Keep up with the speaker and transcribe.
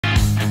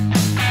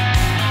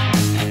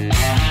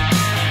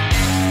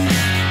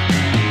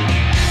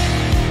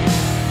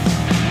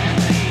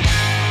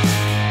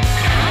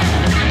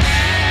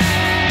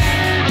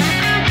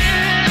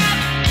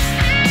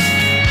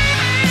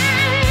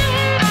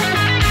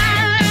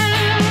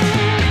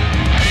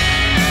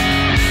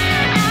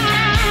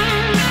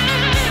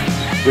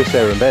We're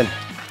Sarah and Ben.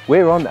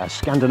 We're on a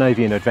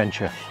Scandinavian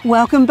adventure.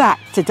 Welcome back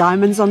to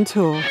Diamonds on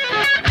Tour.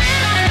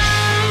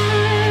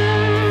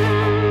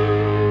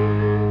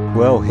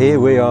 Well, here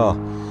we are.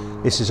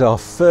 This is our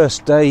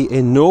first day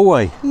in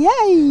Norway.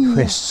 Yay!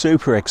 We're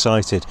super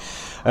excited.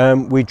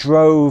 We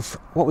drove,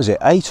 what was it,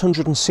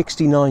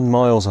 869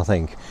 miles, I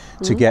think,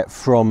 to get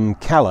from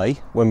Calais,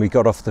 when we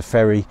got off the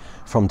ferry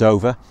from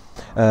Dover.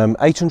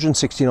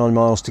 869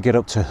 miles to get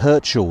up to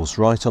Hirtshals,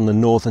 right on the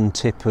northern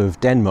tip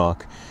of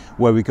Denmark,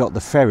 where we got the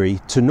ferry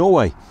to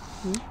Norway.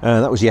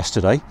 That was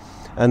yesterday.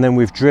 And then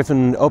we've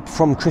driven up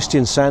from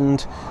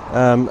Kristiansand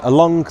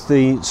along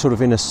the sort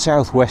of in a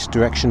southwest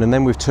direction, and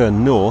then we've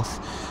turned north,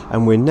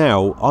 and we're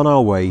now on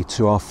our way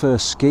to our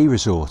first ski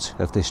resort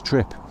of this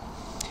trip.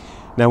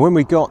 Now, when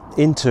we got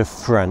into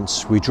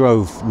France, we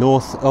drove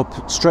north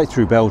up straight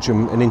through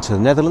Belgium and into the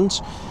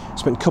Netherlands.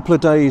 Spent a couple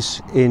of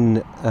days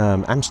in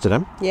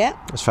Amsterdam. Yeah.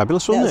 That's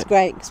fabulous, wasn't it? That was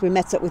great, because we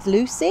met up with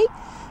Lucy,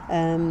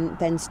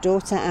 Ben's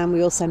daughter, and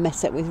we also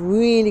met up with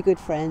really good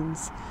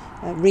friends,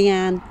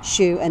 Rianne,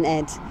 Shu and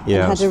Ed.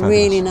 Yeah, and had a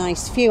really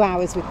nice few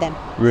hours with them.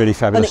 Really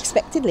fabulous.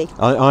 Unexpectedly.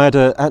 I had,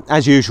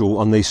 as usual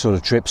on these sort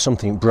of trips,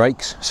 something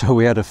breaks. So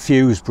we had a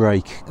fuse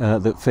break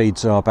that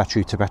feeds our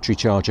battery to battery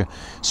charger.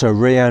 So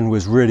Rianne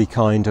was really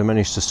kind and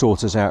managed to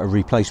sort us out a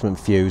replacement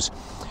fuse.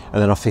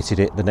 And then I fitted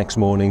it the next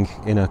morning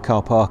in a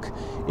car park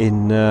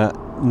in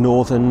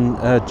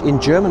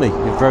in Germany,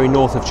 very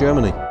north of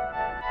Germany.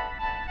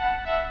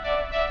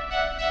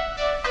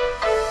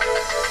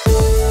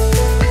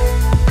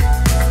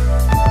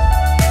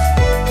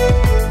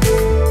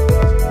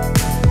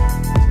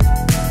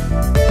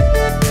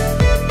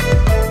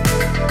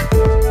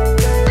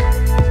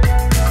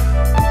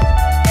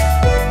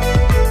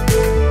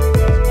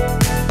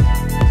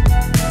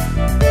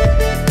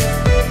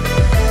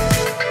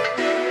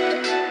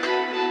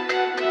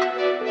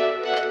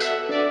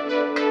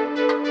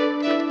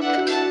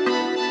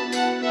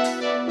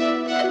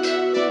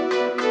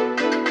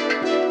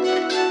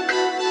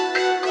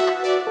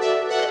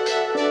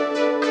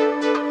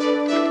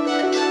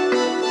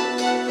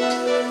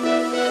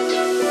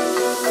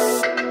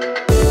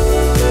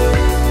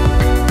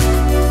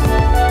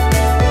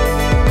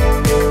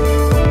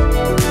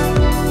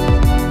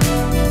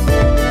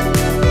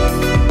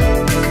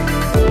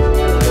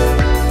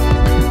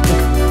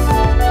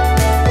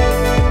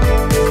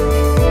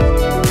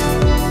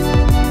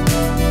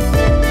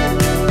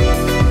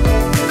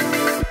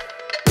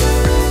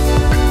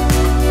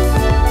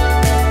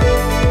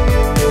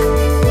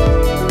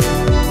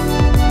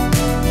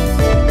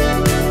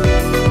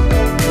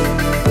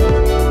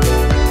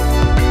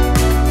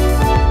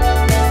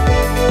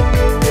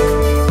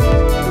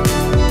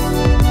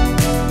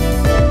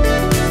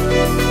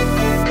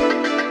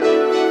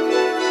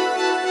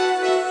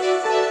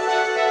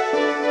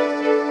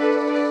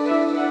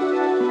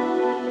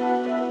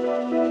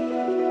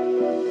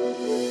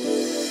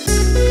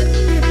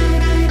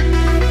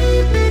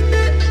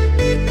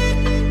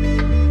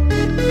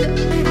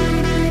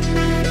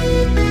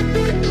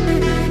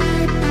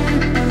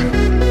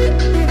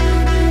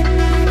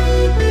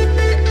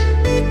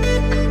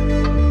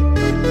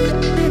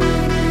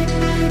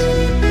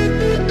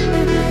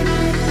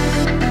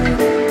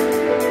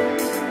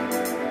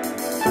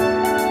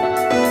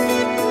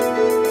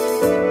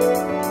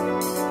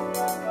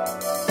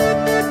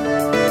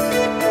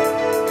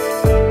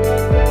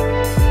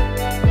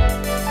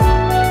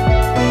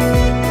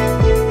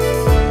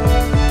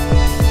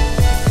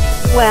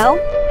 Well,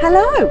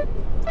 hello.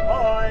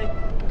 Hi.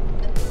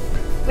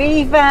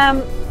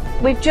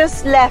 We've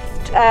just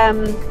left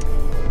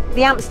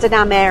the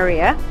Amsterdam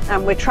area,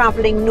 and we're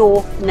travelling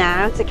north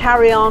now to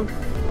carry on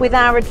with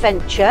our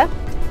adventure.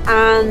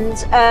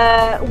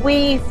 And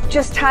we've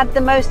just had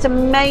the most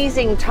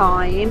amazing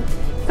time.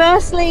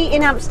 Firstly,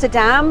 in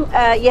Amsterdam,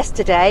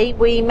 yesterday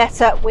we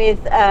met up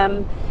with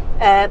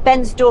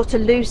Ben's daughter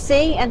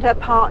Lucy and her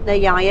partner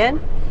Jan,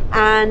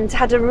 and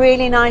had a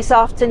really nice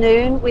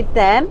afternoon with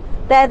them.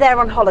 They're there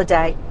on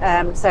holiday,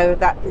 so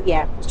that,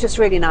 yeah, it's just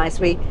really nice.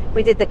 We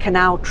did the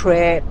canal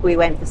trip, we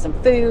went for some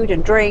food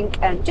and drink,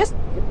 and just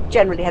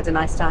generally had a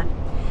nice time.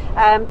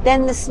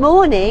 Then this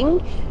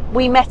morning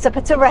we met up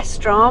at a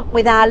restaurant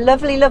with our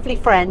lovely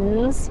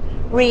friends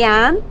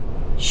Rianne,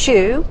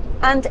 Shu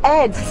and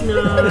Ed. Nice.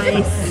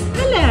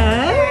 Hello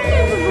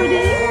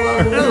everybody.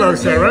 Hello,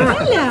 Sarah.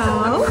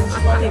 Hello.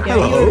 There you go.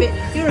 Hello.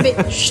 You're a bit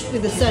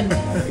with the sun.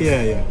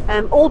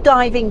 Yeah. All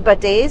diving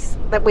buddies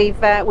that we've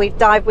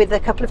dived with a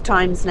couple of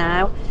times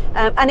now,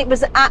 and it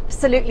was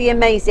absolutely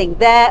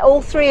amazing.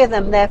 All three of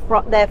them,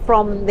 they're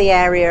from the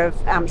area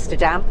of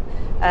Amsterdam.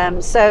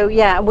 So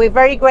yeah, we're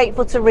very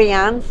grateful to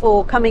Rianne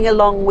for coming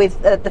along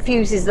with the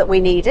fuses that we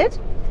needed,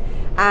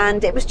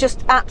 and it was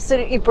just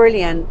absolutely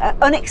brilliant.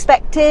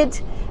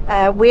 Unexpected.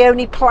 We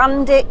only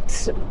planned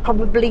it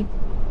probably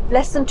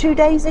less than 2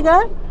 days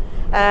ago.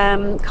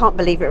 Can't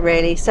believe it,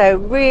 really. So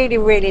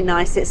really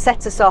nice. It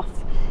set us off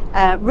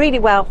really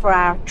well for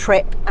our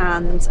trip,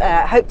 and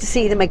hope to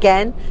see them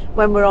again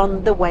when we're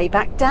on the way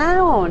back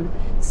down.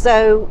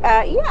 So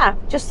yeah,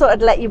 just thought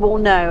I'd let you all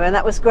know, and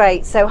that was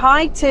great. So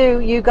hi to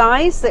you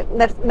guys that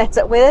met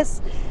up with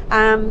us.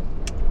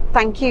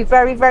 Thank you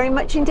very, very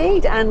much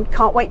indeed, and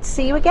can't wait to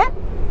see you again.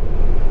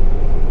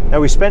 Now,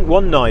 we spent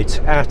one night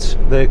at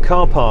the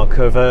car park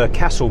of a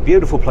castle,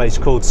 beautiful place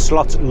called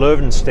Slot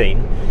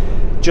Lovestein,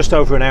 just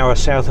over an hour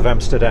south of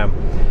Amsterdam.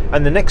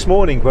 And the next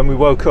morning when we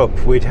woke up,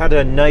 we'd had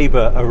a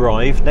neighbour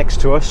arrive next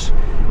to us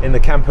in the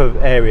camper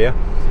area,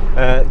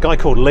 a guy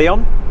called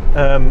Leon,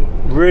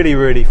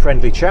 really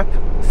friendly chap,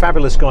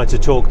 fabulous guy to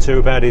talk to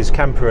about his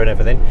camper and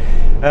everything.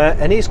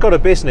 And he's got a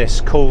business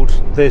called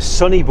the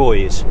Sunny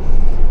Boys,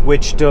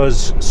 which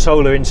does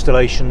solar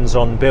installations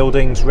on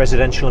buildings,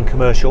 residential and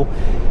commercial,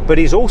 but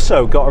he's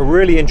also got a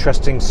really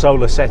interesting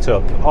solar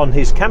setup on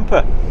his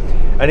camper,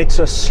 and it's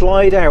a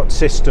slide out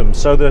system,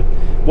 so the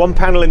one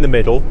panel in the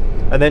middle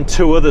and then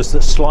two others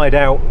that slide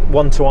out,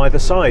 one to either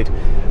side.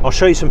 I'll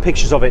show you some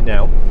pictures of it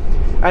now,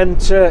 and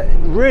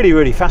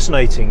really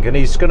fascinating, and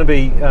he's going to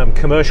be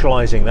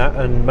commercializing that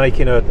and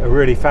making a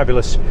really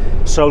fabulous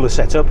solar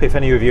setup. If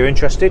any of you are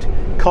interested,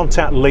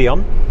 contact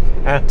Leon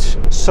at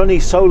Sunny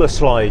Solar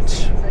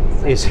Slides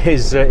is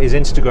his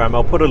Instagram.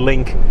 I'll put a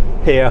link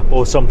here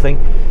or something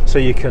so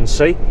you can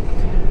see.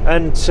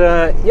 And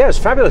yeah, it's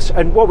fabulous.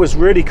 And what was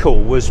really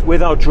cool was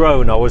with our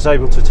drone, I was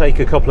able to take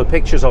a couple of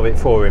pictures of it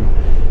for him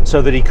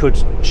so that he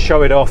could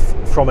show it off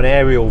from an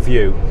aerial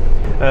view,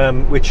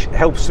 which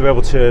helps to be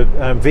able to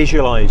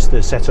visualize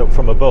the setup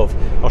from above.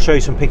 I'll show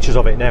you some pictures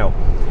of it now.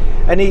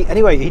 And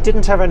anyway, he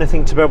didn't have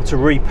anything to be able to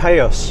repay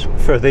us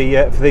for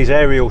these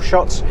aerial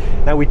shots.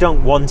 Now, we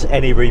don't want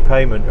any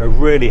repayment. We're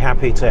really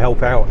happy to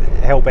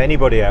help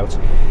anybody out.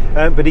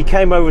 But he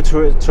came over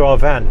to our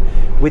van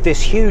with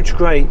this huge,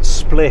 great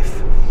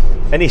spliff,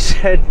 and he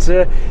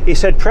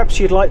said, perhaps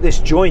you'd like this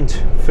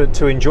joint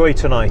to enjoy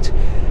tonight.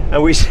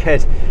 And we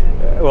said,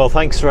 well,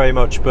 thanks very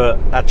much, but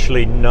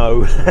actually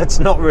no, that's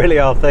not really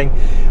our thing.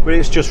 But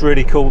it's just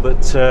really cool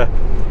that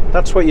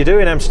that's what you do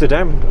in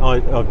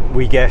Amsterdam,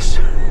 we guess.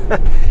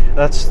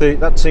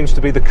 That seems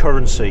to be the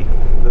currency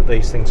that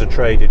these things are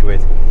traded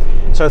with.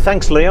 So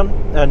thanks, Leon,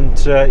 and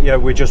yeah,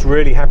 we're just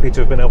really happy to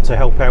have been able to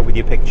help out with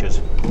your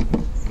pictures.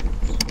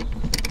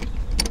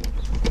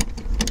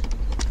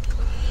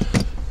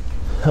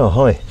 Oh,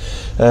 hi.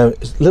 A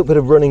little bit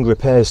of running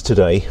repairs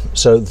today.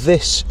 So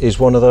this is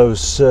one of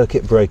those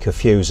circuit breaker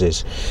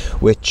fuses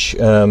which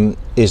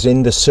is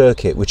in the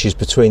circuit which is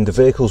between the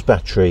vehicle's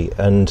battery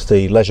and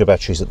the leisure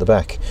batteries at the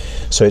back.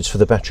 So it's for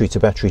the battery to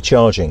battery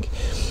charging.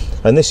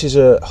 And this is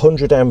a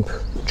 100 amp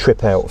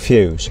trip out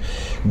fuse,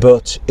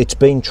 but it's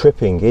been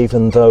tripping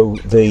even though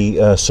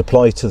the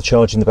supply to the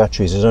charging the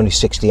batteries is only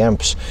 60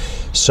 amps.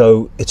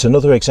 So it's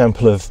another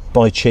example of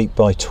buy cheap,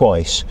 buy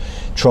twice.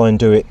 Try and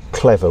do it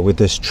clever with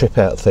this trip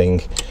out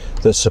thing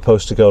that's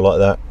supposed to go like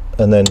that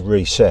and then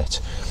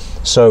reset.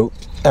 So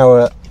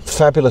our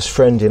fabulous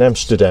friend in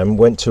Amsterdam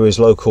went to his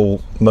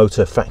local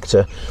motor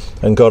factor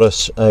and got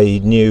us a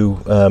new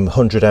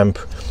 100 amp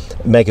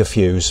mega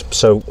fuse.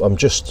 So I'm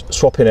just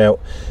swapping out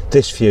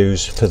this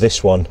fuse for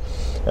this one,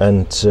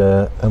 and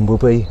we'll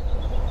be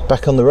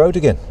back on the road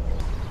again.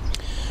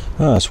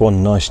 That's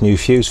one nice new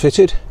fuse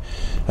fitted,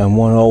 and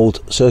one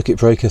old circuit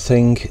breaker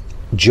thing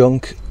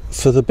junk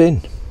for the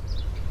bin.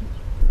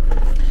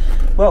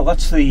 Well,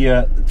 that's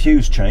the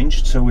fuse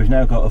changed, so we've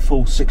now got a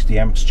full 60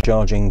 amps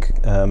charging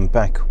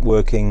back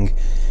working,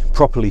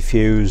 properly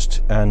fused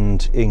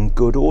and in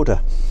good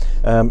order.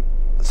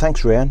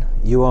 Thanks, Ryan,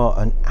 you are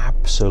an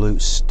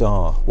absolute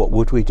star. What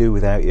would we do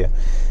without you?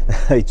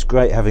 It's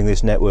great having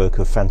this network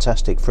of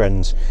fantastic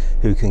friends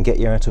who can get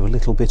you out of a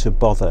little bit of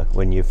bother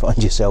when you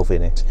find yourself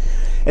in it.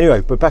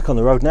 Anyway, we're back on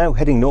the road now,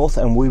 heading north,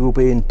 and we will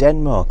be in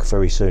Denmark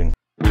very soon.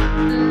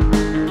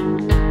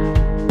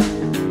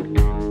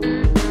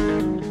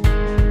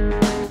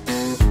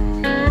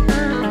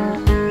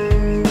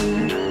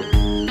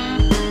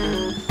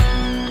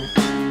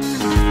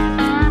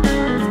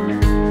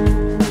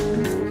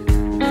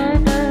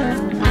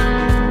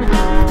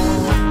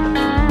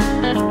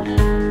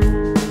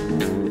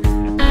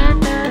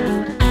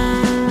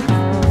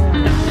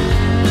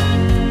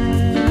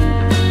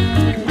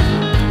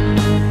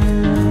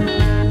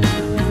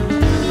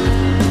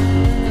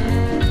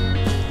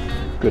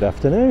 Good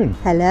afternoon.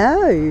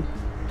 Hello.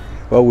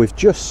 Well, we've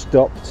just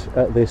stopped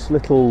at this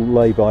little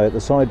lay-by at the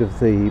side of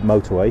the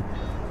motorway,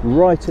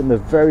 right in the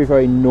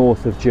very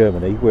north of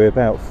Germany. We're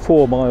about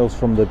 4 miles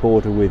from the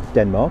border with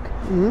Denmark.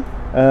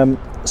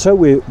 So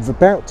we're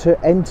about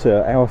to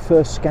enter our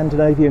first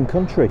Scandinavian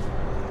country.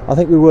 I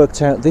think we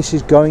worked out this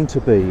is going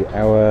to be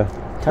our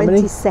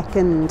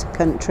 22nd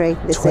country.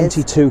 This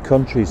 22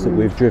 countries that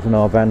we've driven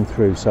our van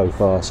through so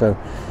far. So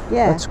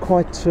yeah, that's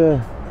quite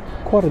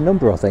a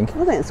number, I think.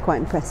 I think it's quite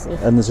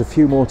impressive. And there's a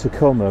few more to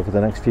come over the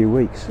next few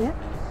weeks. Yeah.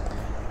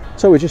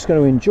 So we're just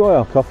going to enjoy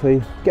our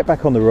coffee, get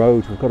back on the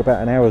road. We've got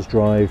about an hour's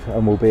drive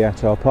and we'll be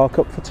at our park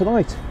up for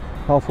tonight,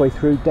 halfway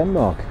through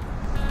Denmark.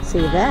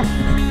 See you there.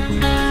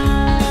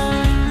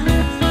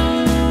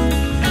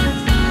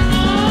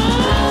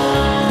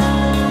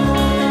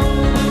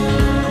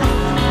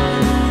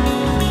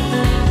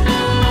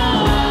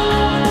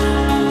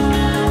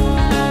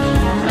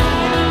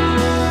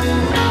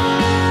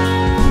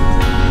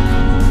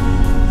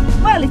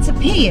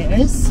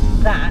 appears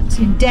that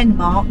in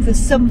Denmark there's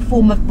some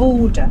form of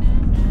border.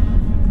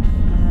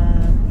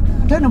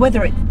 I don't know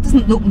whether it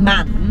doesn't look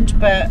manned,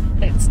 but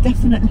it's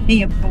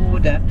definitely a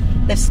border.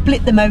 They've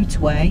split the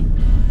motorway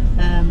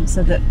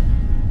so that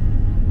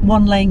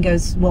one lane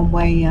goes one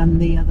way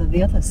and the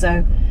other.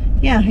 So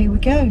yeah, here we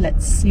go.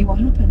 Let's see what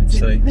happens.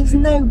 So there's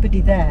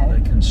nobody there.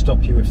 They can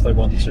stop you if they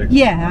want to.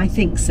 Yeah, I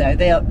think so.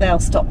 They'll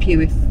stop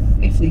you if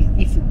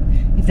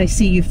they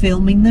see you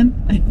filming them.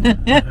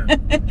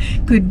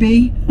 Could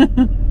be. Oh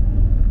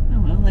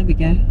well, there we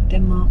go.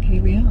 Denmark,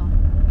 here we are.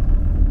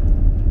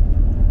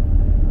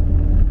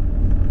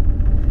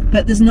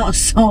 But there's not a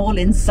soul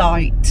in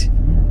sight,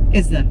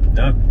 is there?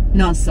 No.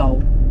 Not a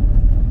soul.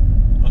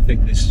 I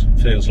think this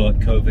feels like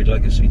COVID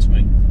legacy to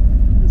me.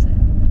 Is it?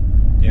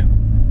 Yeah,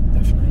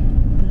 definitely.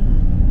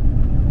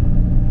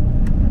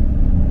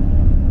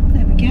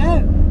 There we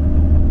go.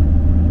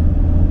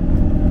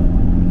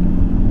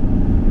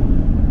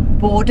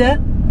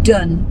 Border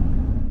done.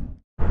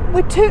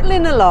 We're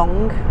tootling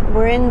along.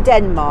 We're in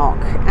Denmark,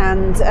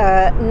 and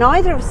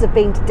neither of us have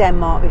been to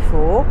Denmark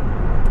before.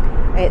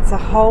 It's a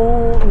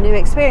whole new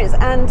experience,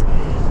 and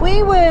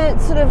we were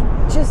sort of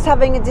just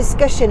having a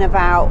discussion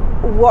about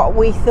what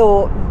we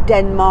thought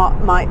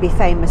Denmark might be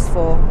famous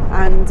for,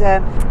 and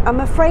I'm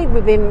afraid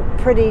we've been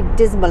pretty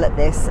dismal at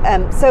this.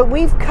 So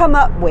we've come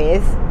up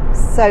with,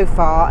 so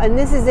far, and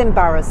this is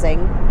embarrassing,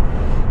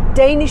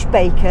 Danish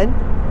bacon,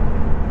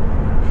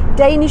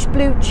 Danish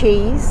blue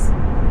cheese,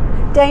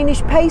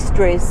 Danish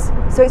pastries.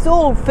 So it's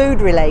all food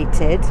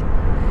related.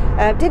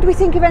 Did we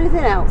think of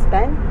anything else,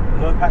 Ben?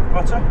 Lurpak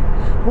butter?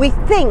 We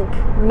think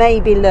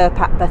maybe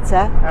Lurpak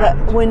butter, but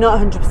we're not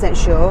 100%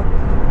 sure.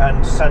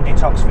 And Sandy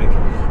Toksvig.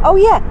 Oh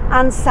yeah,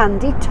 and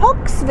Sandy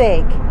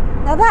Toksvig.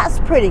 Now that's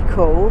pretty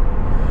cool.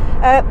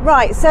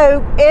 Right,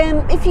 so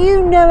if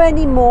you know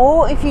any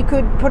more, if you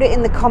could put it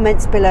in the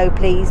comments below,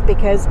 please,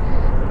 because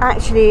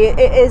actually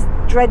it is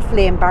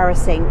dreadfully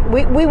embarrassing.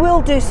 We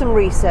will do some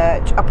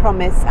research, I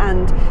promise,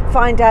 and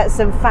find out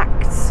some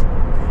facts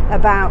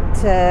about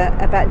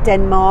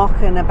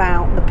Denmark and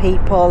about the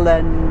people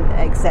and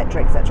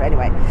etc.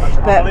 Anyway,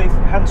 I believe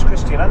Hans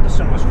Christian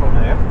Andersen was from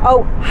here.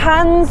 Oh,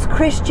 Hans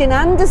Christian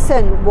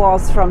Andersen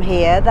was from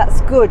here.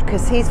 That's good,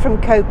 because he's from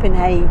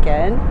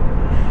Copenhagen.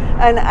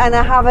 And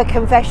I have a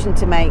confession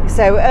to make.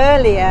 So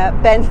earlier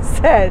Ben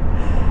said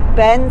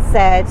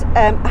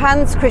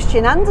Hans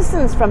Christian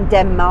Andersen's from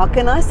Denmark,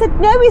 and I said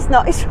no, he's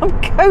not, he's from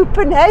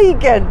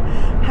Copenhagen.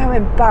 How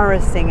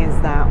embarrassing is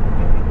that?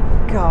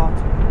 God.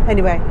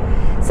 Anyway,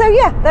 so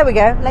yeah, there we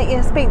go.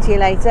 Speak to you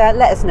later.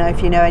 Let us know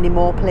if you know any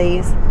more,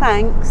 please.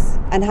 Thanks.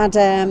 And had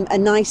a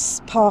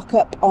nice park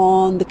up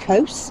on the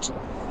coast.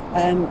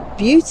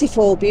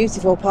 Beautiful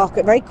park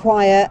up, very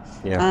quiet,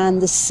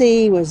 and the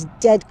sea was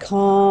dead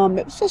calm.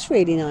 It was just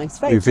really nice.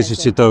 We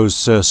visited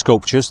those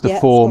sculptures, the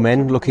four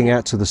men looking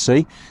out to the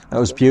sea. That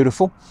was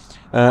beautiful.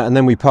 And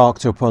then we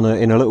parked up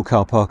in a little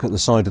car park at the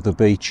side of the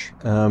beach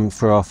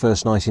for our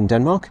first night in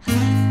Denmark.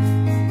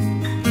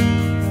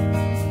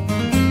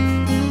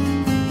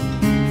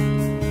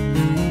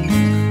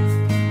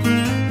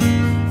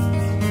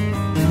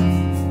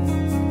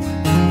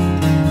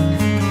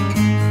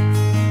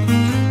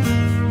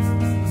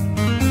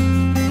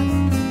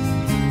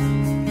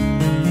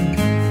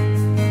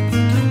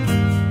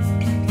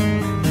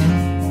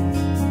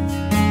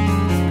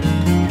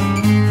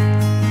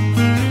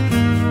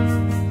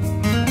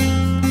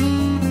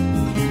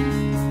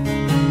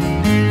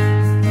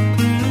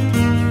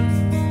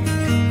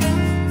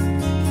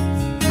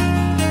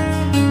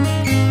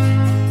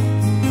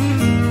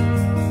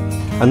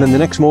 And then the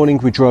next morning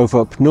we drove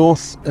up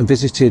north and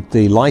visited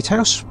the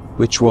Lighthouse,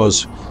 which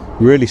was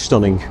really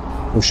stunning.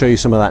 We'll show you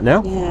some of that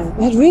now. Yeah,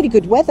 we had really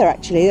good weather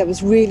actually. It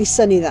was really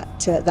sunny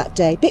that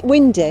day. Bit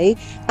windy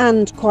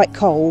and quite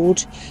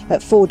cold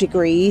at 4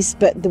 degrees,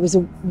 but there was a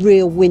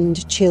real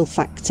wind chill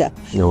factor.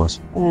 There was.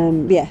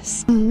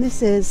 Yes.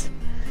 This is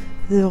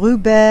the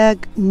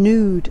Rubjerg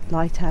Knude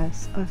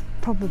Lighthouse. I've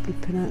probably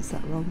pronounced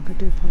that wrong. I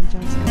do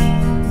apologise.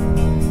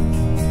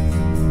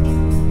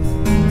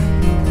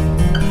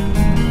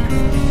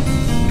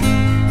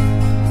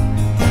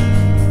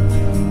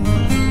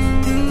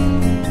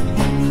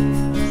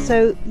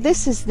 So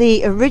this is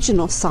the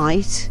original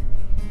site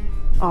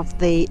of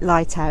the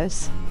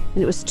lighthouse,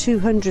 and it was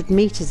 200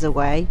 metres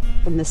away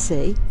from the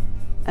sea,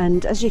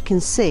 and as you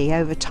can see,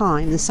 over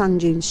time the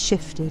sand dunes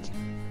shifted,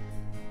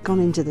 gone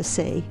into the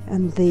sea,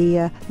 and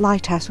the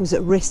lighthouse was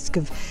at risk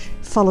of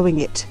following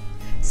it,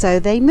 so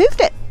they moved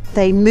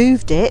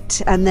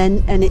it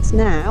and it's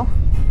now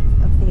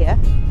up here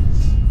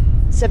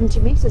 70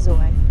 metres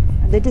away,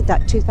 and they did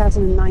that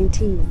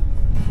 2019,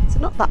 so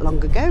not that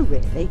long ago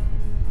really.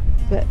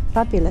 But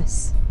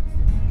fabulous,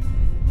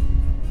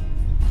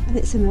 and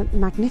it's in a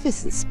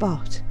magnificent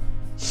spot.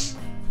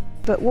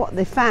 But what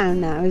they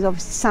found now is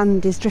obviously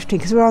sand is drifting,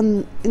 because we're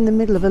in the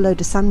middle of a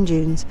load of sand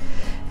dunes,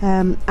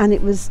 and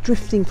it was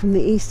drifting from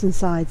the eastern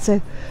side.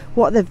 So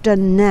what they've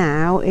done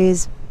now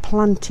is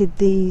planted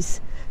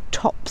these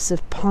tops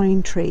of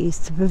pine trees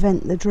to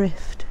prevent the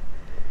drift.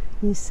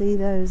 You see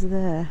those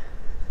there,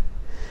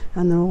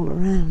 and they're all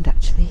around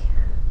actually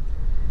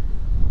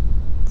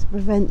to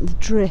prevent the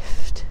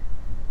drift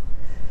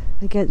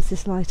against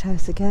this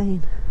lighthouse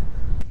again.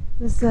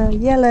 There's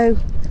yellow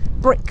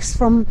bricks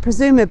from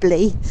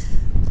presumably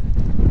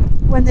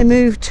when they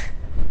moved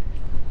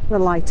the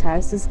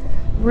lighthouse. There's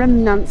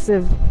remnants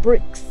of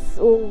bricks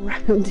all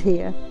around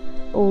here,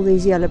 all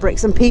these yellow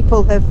bricks, and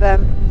people have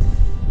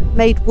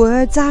made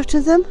words out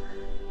of them.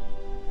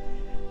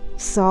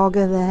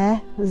 Saga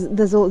there,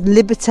 there's all,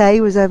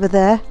 Liberté was over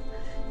there.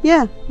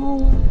 Yeah,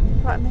 all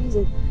quite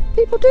amazing.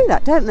 People do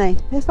that, don't they?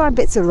 They find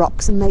bits of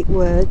rocks and make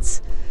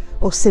words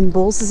or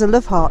symbols. There's a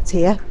love heart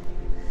here.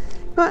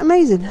 Quite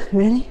amazing,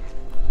 really.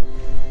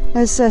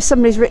 There's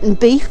somebody's written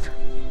beef.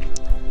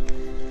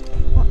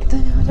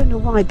 I don't know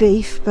why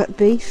beef, but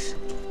beef.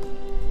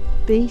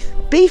 Beef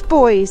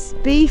boys.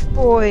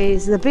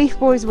 The beef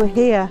boys were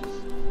here.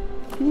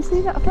 Can you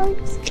see that,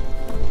 folks?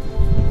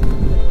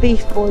 The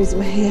beef boys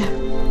were here.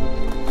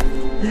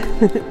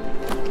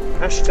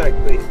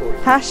 Hashtag beef boys.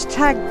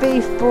 Hashtag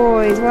beef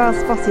boys. Well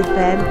spotted,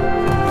 Ben.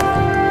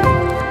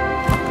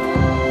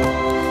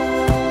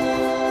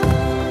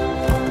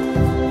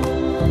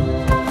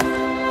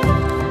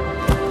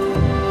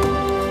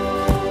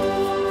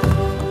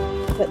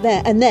 But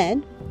there, and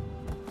then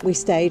we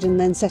stayed and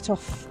then set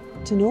off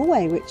to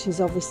Norway, which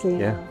is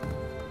obviously our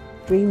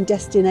dream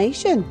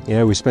destination.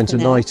 Yeah, we spent a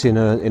night in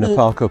a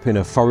park up in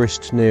a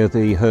forest near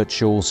the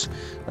Hirtshals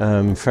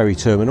ferry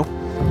terminal.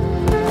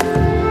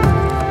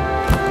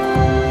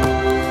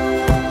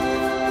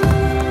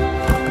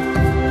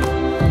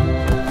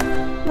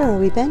 Where are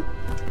we, Ben?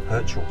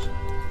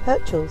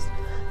 Hirtshals.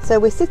 So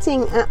we're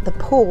sitting at the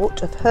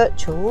port of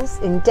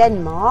Hirtshals in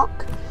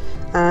Denmark,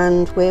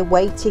 and we're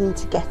waiting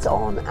to get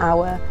on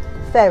our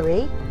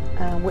ferry,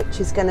 which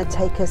is going to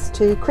take us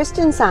to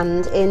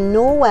Kristiansand in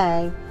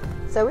Norway.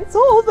 So it's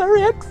all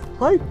very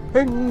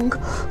exciting.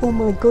 Oh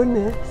my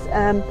goodness.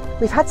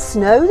 We've had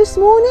snow this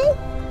morning.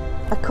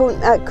 I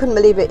couldn't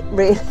believe it,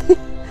 really.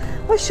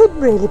 I should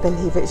really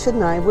believe it,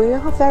 shouldn't I? We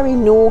are very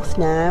north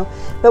now,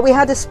 but we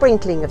had a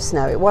sprinkling of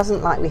snow. It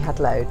wasn't like we had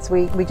loads.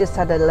 We just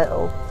had a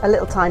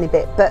little tiny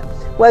bit, but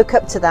woke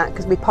up to that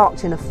because we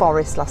parked in a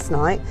forest last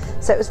night.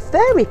 So it was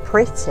very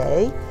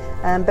pretty,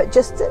 but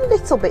just a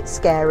little bit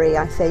scary,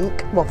 I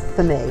think. Well,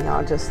 for me,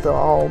 I just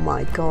thought, oh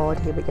my God,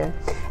 here we go.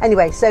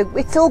 Anyway, so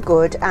it's all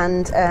good,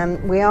 and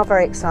we are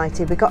very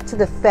excited. We got to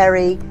the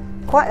ferry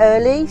quite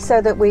early so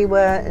that we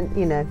were,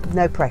 you know,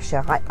 no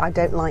pressure. I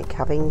don't like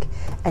having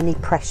any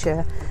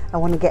pressure. I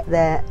want to get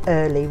there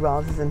early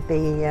rather than be,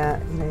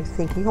 you know,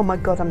 thinking, oh my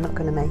God, I'm not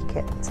going to make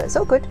it. So it's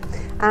all good.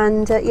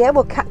 And yeah,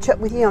 we'll catch up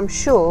with you, I'm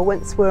sure,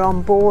 once we're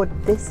on board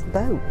this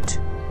boat.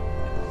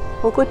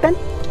 All good, Ben?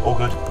 All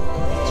good.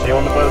 See you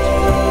on the boat.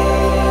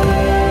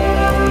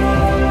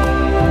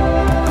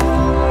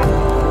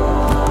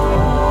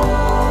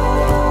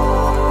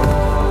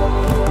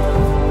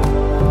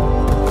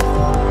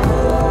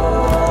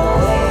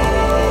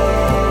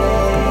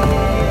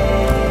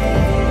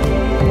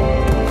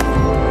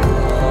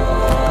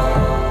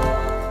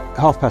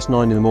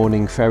 9:30 in the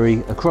morning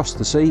ferry across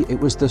the sea. It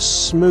was the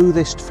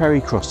smoothest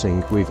ferry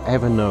crossing we've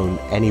ever known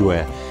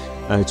anywhere.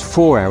 It's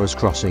 4 hours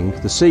crossing.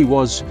 The sea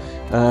was,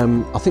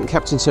 I think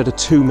Captain said, a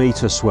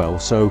 2-metre swell,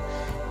 so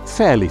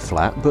fairly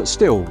flat, but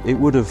still, it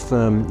would have,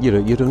 you know,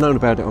 you'd have known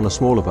about it on a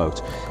smaller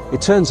boat.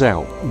 It turns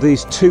out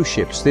these two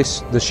ships,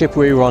 the ship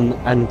we were on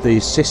and the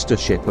sister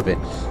ship of it,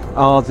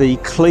 are the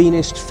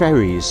cleanest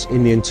ferries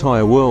in the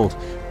entire world.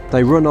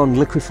 They run on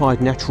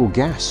liquefied natural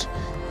gas,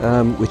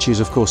 which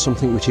is, of course,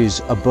 something which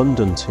is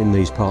abundant in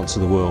these parts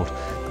of the world.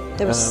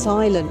 They were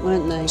silent,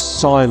 weren't they?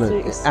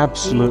 Silent,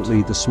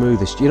 absolutely the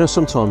smoothest. You know,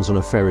 sometimes on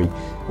a ferry,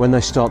 when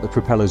they start the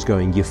propellers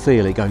going, you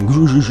feel it going,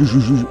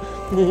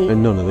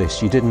 and none of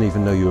this. You didn't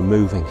even know you were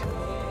moving.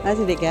 How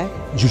did it go?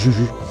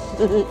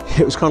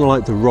 It was kind of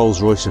like the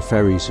Rolls-Royce of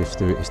ferries, if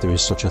there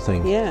is such a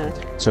thing. Yeah.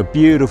 So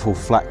beautiful,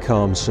 flat,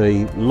 calm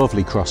sea,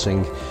 lovely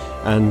crossing,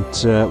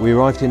 and we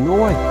arrived in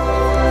Norway.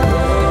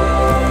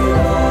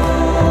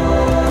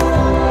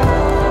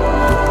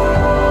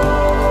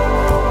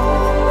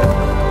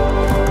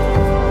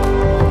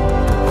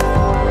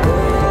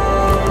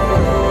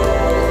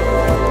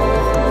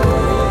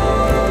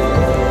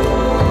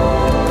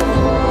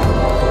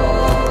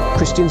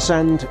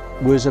 Kristiansand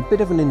was a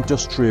bit of an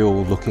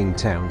industrial looking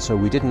town, so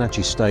we didn't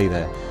actually stay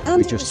there.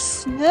 And it was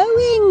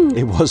snowing.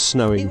 It was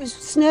snowing. It was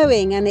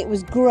snowing, and it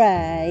was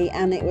grey,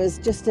 and it was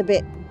just a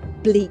bit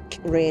bleak,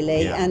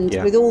 really. Yeah, and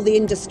yeah. with all the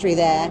industry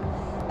there,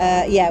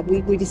 yeah,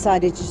 we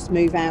decided to just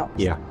move out.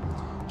 Yeah.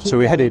 So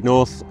we headed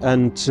north,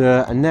 and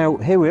now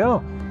here we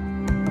are.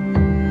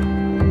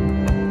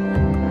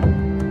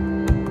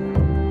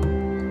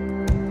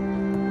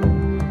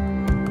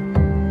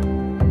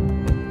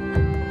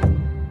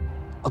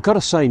 I've got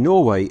to say,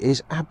 Norway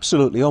is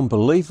absolutely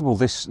unbelievable.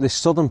 This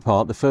southern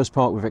part, the first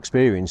part we've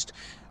experienced,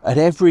 at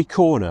every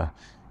corner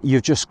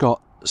you've just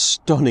got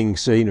stunning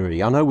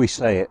scenery. I know we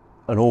say it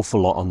an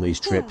awful lot on these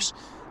trips.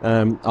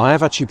 I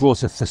have actually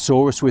brought a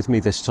thesaurus with me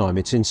this time.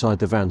 It's inside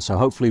the van, so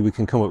hopefully we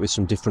can come up with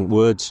some different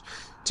words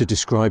to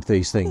describe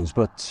these things.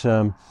 But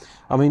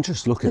I mean,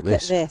 just look at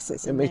this. Look at this,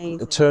 it's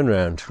amazing. Turn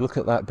around, look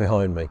at that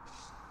behind me.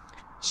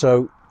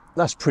 So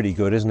that's pretty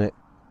good, isn't it?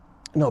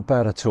 Not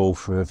bad at all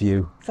for a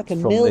view. It's like a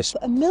from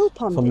mill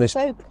pond. from It's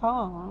this so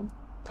calm.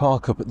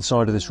 park up at the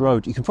side of this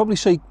road. You can probably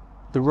see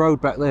the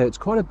road back there. It's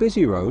quite a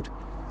busy road.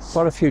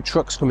 Quite a few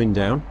trucks coming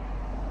down.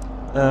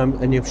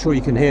 And I'm sure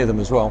you can hear them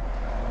as well.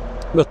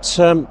 But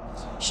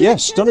yeah,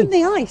 stunning.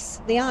 The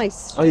ice. The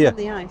ice. Oh yeah.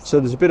 The ice. So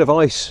there's a bit of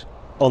ice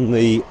on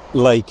the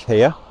lake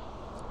here,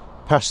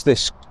 past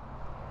this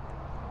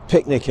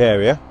picnic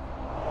area.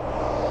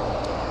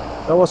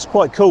 Now what's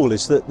quite cool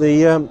is that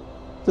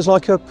there's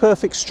like a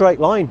perfect straight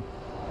line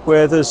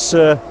where there's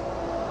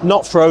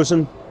not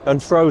frozen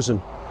and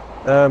frozen.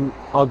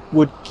 I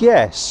would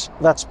guess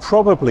that's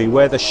probably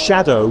where the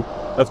shadow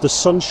of the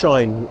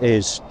sunshine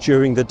is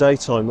during the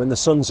daytime when the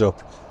sun's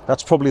up.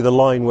 That's probably the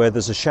line where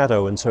there's a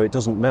shadow, and so it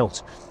doesn't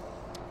melt.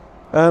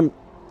 One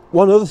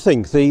other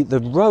thing,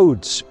 the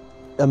roads,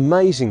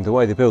 amazing the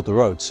way they build the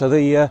roads. So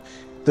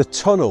the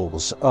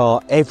tunnels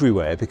are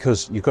everywhere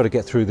because you've got to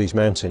get through these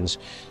mountains,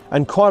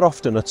 and quite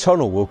often a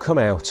tunnel will come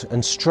out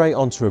and straight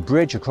onto a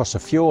bridge across a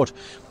fjord.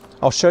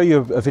 I'll show you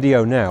a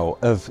video now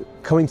of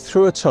coming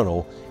through a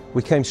tunnel.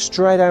 We came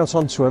straight out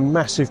onto a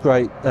massive,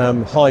 great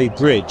high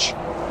bridge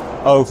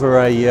over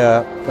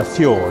a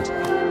fjord.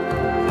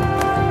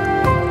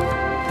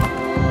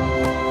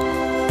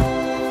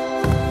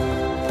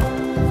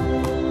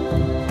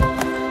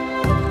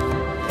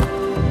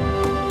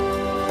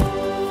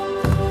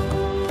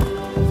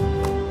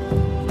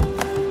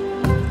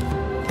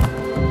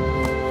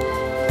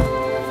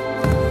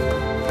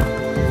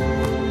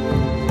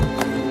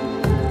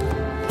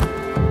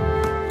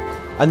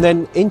 And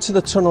then into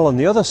the tunnel on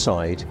the other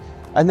side,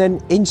 and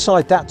then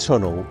inside that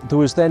tunnel there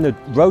was then a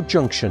road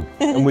junction,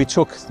 and we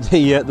took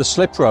the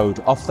slip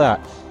road off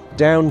that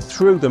down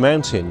through the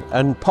mountain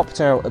and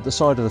popped out at the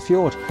side of the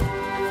fjord.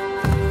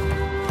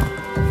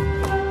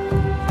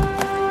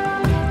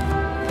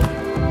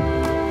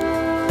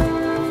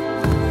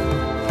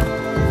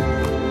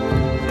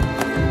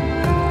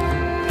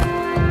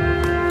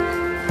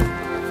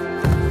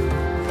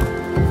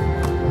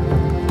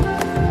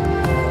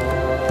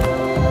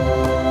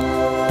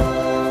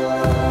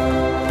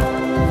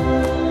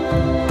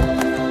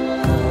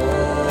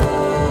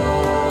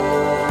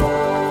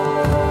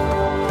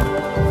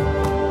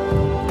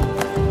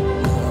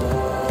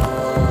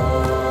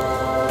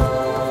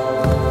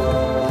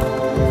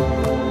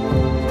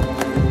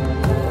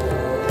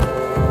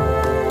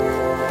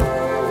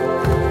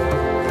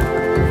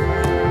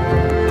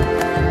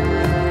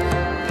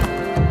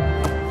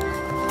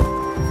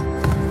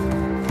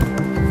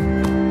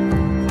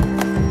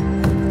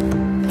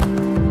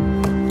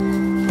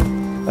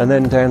 And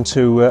then down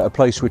to a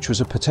place which was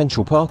a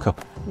potential park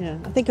up. Yeah,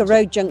 I think a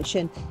road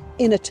junction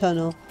in a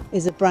tunnel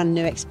is a brand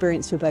new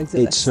experience for both of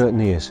us. It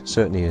certainly is,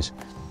 certainly is.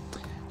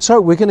 So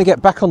we're going to get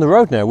back on the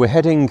road now. We're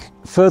heading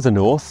further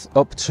north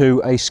up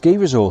to a ski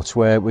resort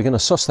where we're going to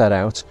suss that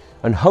out,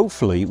 and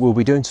hopefully we'll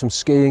be doing some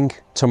skiing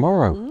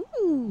tomorrow.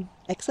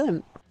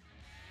 Excellent.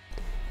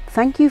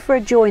 Thank you for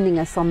joining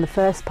us on the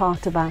first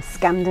part of our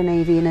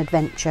Scandinavian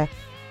adventure.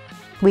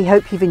 We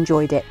hope you've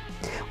enjoyed it.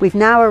 We've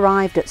now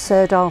arrived at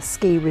Sirdal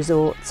ski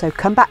resort, so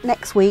come back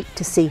next week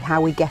to see how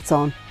we get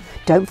on.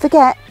 Don't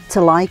forget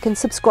to like and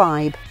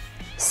subscribe.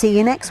 See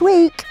you next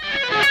week.